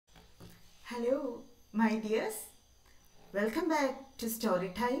Hello, my dears. Welcome back to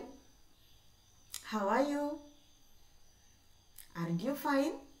Story Time. How are you? Aren't you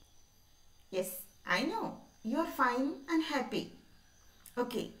fine? Yes, I know. You're fine and happy.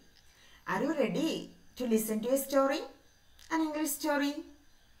 Okay, are you ready to listen to a story? An English story?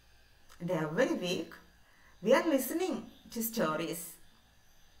 And every week, we are listening to stories.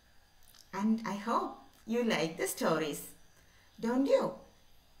 And I hope you like the stories. Don't you?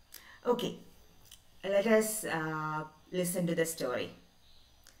 Okay, let us listen to the story.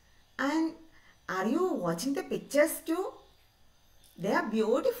 And are you watching the pictures too? They are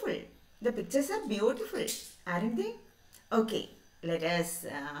beautiful. The pictures are beautiful, aren't they? Okay, let us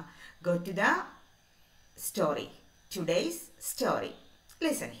go to the story. Today's story.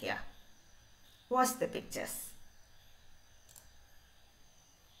 Listen here. Watch the pictures.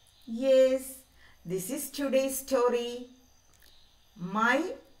 Yes, this is today's story.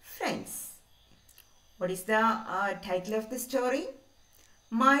 My Friends. What is the title of the story?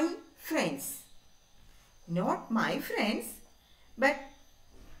 My Friends. Not my friends, but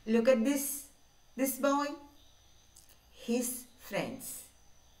look at this boy. His friends.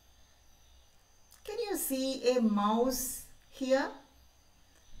 Can you see a mouse here?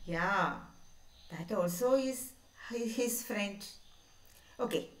 Yeah, that also is his friend.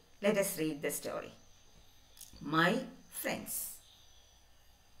 Okay, let us read the story. My Friends.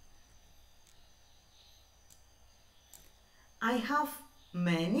 I have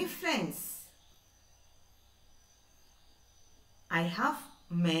many friends. I have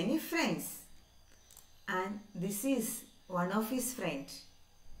many friends. And this is one of his friends.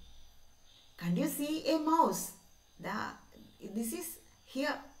 Can you see a mouse? This is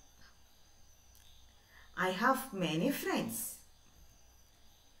here. I have many friends.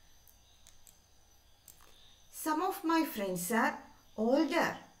 Some of my friends are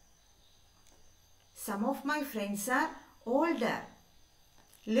older. Some of my friends are older.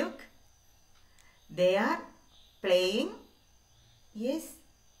 Look, they are playing. Yes.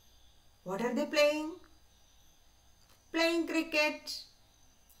 What are they playing? Playing cricket.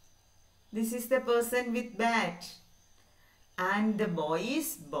 This is the person with bat. And the boy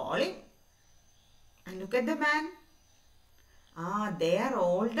is bowling. And look at the man. They are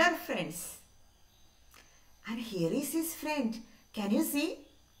older friends. And here is his friend. Can you see?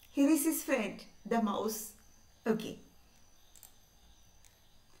 Here is his friend, the mouse. Okay.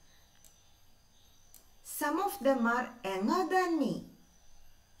 Some of them are younger than me.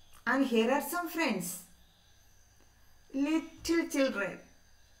 And here are some friends. Little children,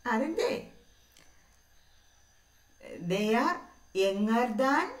 aren't they? They are younger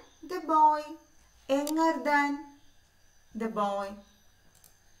than the boy. Younger than the boy.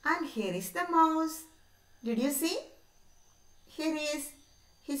 And here is the mouse. Did you see? Here is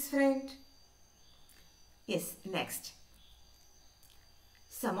his friend. Yes, next.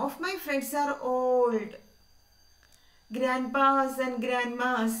 Some of my friends are old. Grandpas and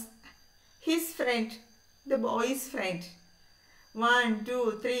grandmas. His friend, the boy's friend. 1,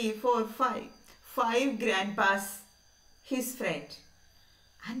 2, 3, 4, 5. 5 grandpas. His friend.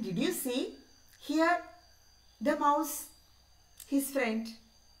 And did you see? Here, the mouse. His friend.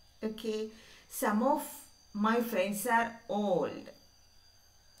 Okay. Some of my friends are old.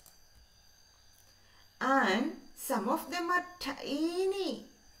 And some of them are tiny.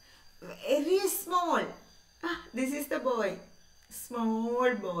 Very small. This is the boy.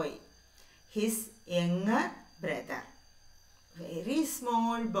 Small boy. His younger brother. Very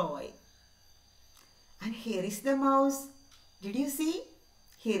small boy. And here is the mouse. Did you see?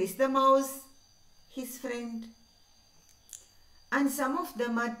 Here is the mouse. His friend. And some of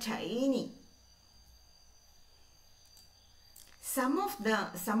them are tiny. Some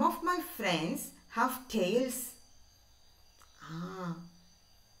of my friends have tails.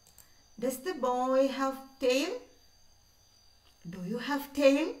 Does the boy have tail? Do you have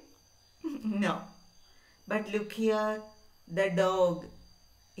tail? No. But look here, the dog.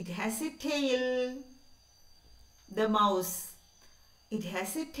 It has a tail. The mouse. It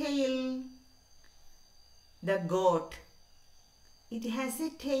has a tail. The goat. It has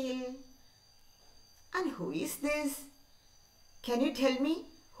a tail. And who is this? Can you tell me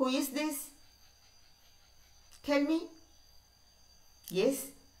who is this? Tell me. Yes,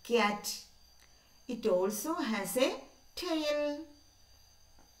 cat. It also has a tail.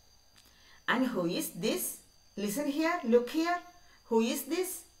 And who is this? Listen here, look here. Who is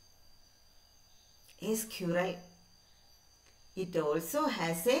this? A squirrel. It also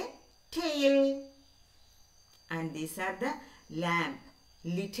has a tail. And these are the lamb,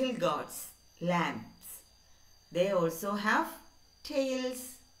 little goats, lambs. They also have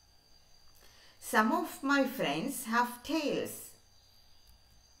tails. Some of my friends have tails.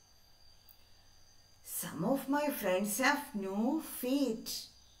 Some of my friends have no feet.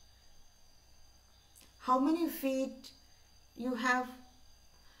 How many feet you have?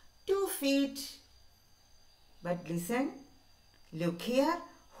 2 feet. But listen, look here.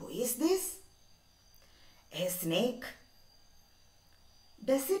 Who is this? A snake.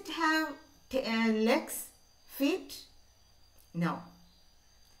 Does it have legs, feet? No.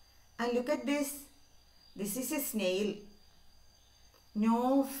 And look at this. This is a snail.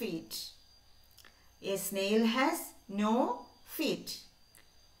 No feet. A snail has no feet.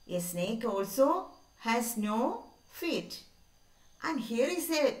 A snake also has no feet. And here is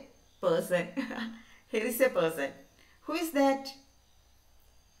a person. Here is a person. Who is that?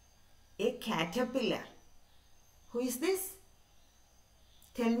 A caterpillar. Who is this?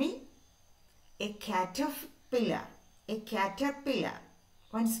 Tell me. A caterpillar. A caterpillar.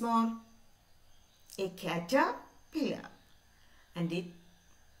 Once more. A caterpillar. And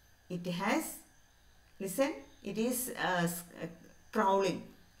it has, listen, it is crawling.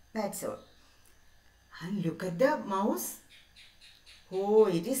 That's all. And look at the mouse. Oh,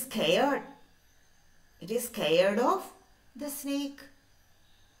 it is scared. It is scared of the snake.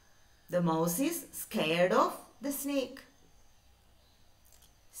 The mouse is scared of the snake.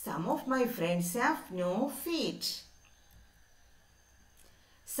 Some of my friends have no feet.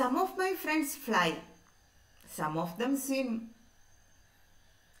 Some of my friends fly. Some of them swim.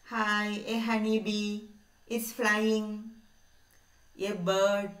 Hi, a honeybee is flying. A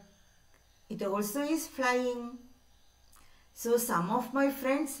bird, it also is flying. So some of my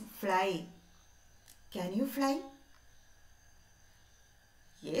friends fly. Can you fly?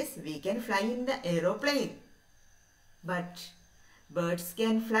 Yes, we can fly in the aeroplane. But birds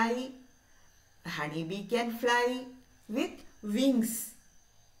can fly. Honeybee can fly with wings.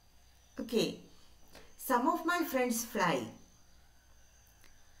 Okay. Some of my friends fly.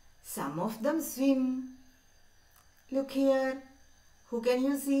 Some of them swim. Look here. Who can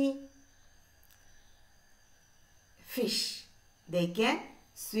you see? Fish. They can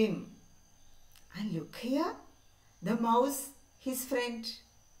swim. And look here. The mouse, his friend.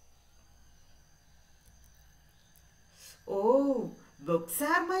 Oh, books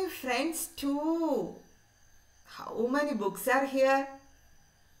are my friends too. How many books are here?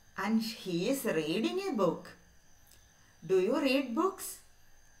 And he is reading a book. Do you read books?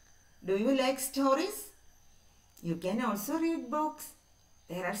 Do you like stories? You can also read books.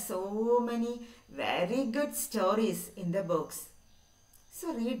 There are so many very good stories in the books.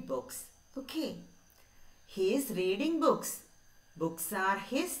 So read books. Okay. He is reading books. Books are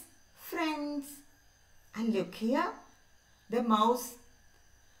his friends. And look here. The mouse.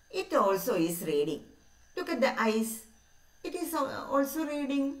 It also is reading. Look at the eyes. It is also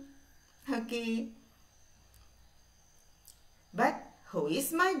reading. Okay. But who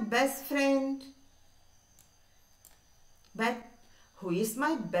is my best friend? But who is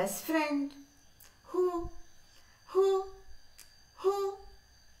my best friend? Who? Who? Who?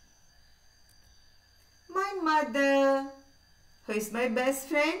 My mother. Who is my best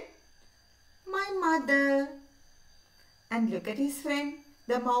friend? My mother. And look at his friend,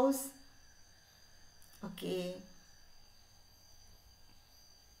 the mouse. Okay.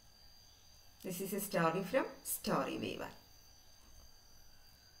 This is a story from Storyweaver.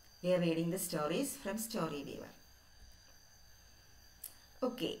 We are reading the stories from Storyweaver.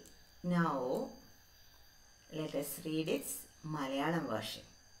 Okay, now let us read its Malayalam version.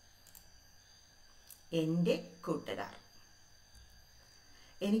 എൻ്റെ കൂട്ടുകാർ.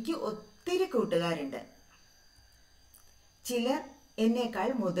 എനിക്ക് ഒത്തിരി കൂട്ടുകാരുണ്ട്. ചിലർ എന്നേക്കാൾ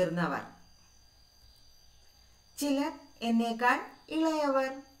മുതിർന്നവർ. ചിലർ എന്നേക്കാൾ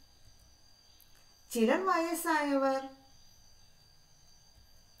ഇളയവർ. ചിലർ വയസ്സായവർ.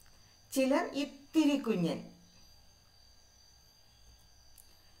 ചിലർ ഇത്തിരി കുഞ്ഞൻ.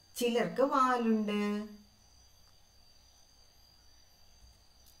 ചിലർക്ക് വാലുണ്ട്.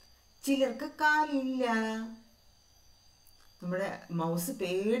 ചിലർക്ക് കാലില്ല. നമ്മുടെ മൗസ്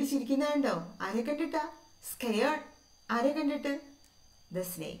പേടിച്ചിരിക്കുന്നുണ്ടോ? ആരെ കണ്ടിട്ടാ? സ്കെയർഡ്. ആരെ കണ്ടിട്ട്? The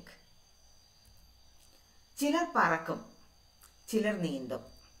snake. ചിലർ പറക്കും. ചിലർ നീന്തും.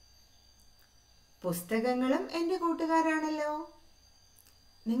 പുസ്തകങ്ങളും എൻ്റെ കൂട്ടുകാരാണല്ലോ.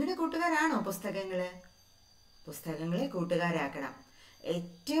 നിങ്ങളുടെ കൂട്ടുകാരാണോ പുസ്തകങ്ങൾ? പുസ്തകങ്ങളെ കൂട്ടുകാരാക്കണം.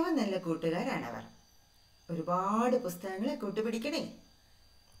 ഏറ്റവും നല്ല കൂട്ടുകാരാണവർ. ഒരുപാട് പുസ്തകങ്ങളെ കൂട്ടുപിടിക്കണേ.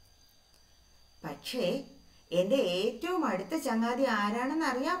 പക്ഷേ എൻ്റെ ഏറ്റവും അടുത്ത ചങ്ങാതി ആരാണെന്ന്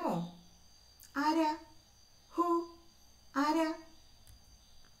അറിയാമോ? ആരാ? ഹൂ? ആരാ?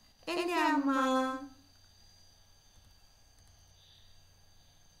 എൻ്റെ അമ്മ.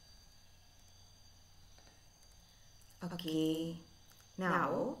 Okay,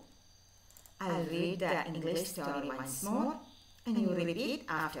 now I'll read the English story once more and you repeat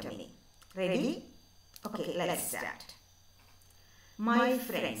after me. Ready? Okay, let's start. My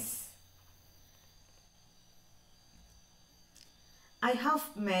friends. I have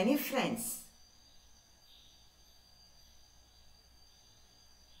many friends.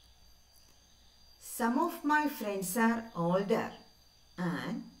 Some of my friends are older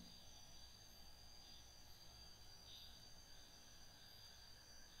and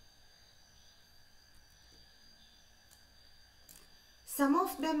some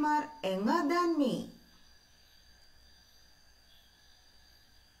of them are younger than me.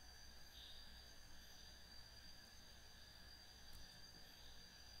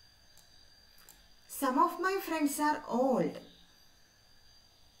 Some of my friends are old.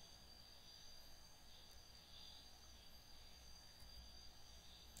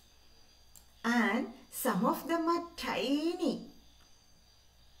 And some of them are tiny.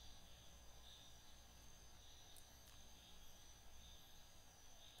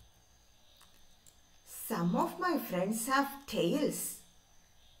 Some of my friends have tails.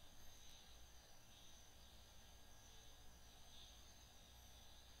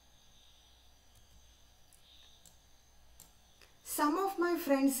 Some of my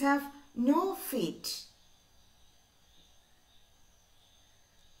friends have no feet.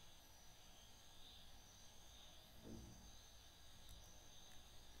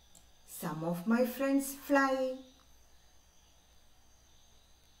 Some of my friends fly.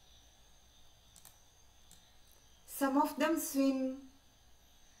 Some of them swim.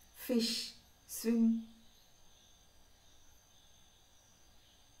 Fish swim.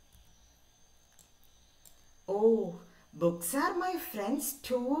 Oh, books are my friends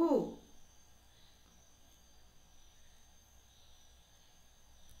too.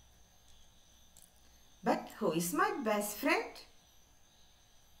 But who is my best friend?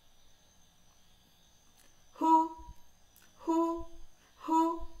 Who? Who?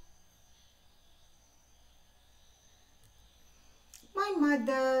 My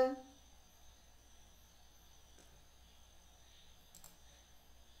mother.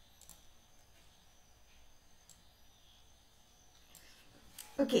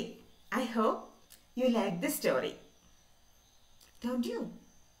 Okay, I hope you like the story. Don't you?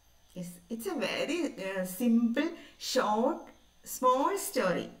 Yes, it's a very simple, short, small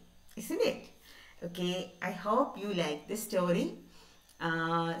story, isn't it? Okay, I hope you like the story.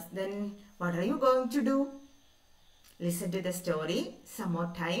 Then what are you going to do? Listen to the story some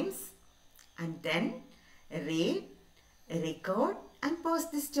more times and then read, record and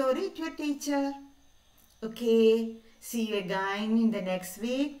post the story to your teacher. Okay, see you again in the next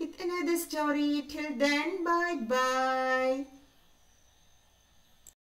week with another story. Till then, bye-bye.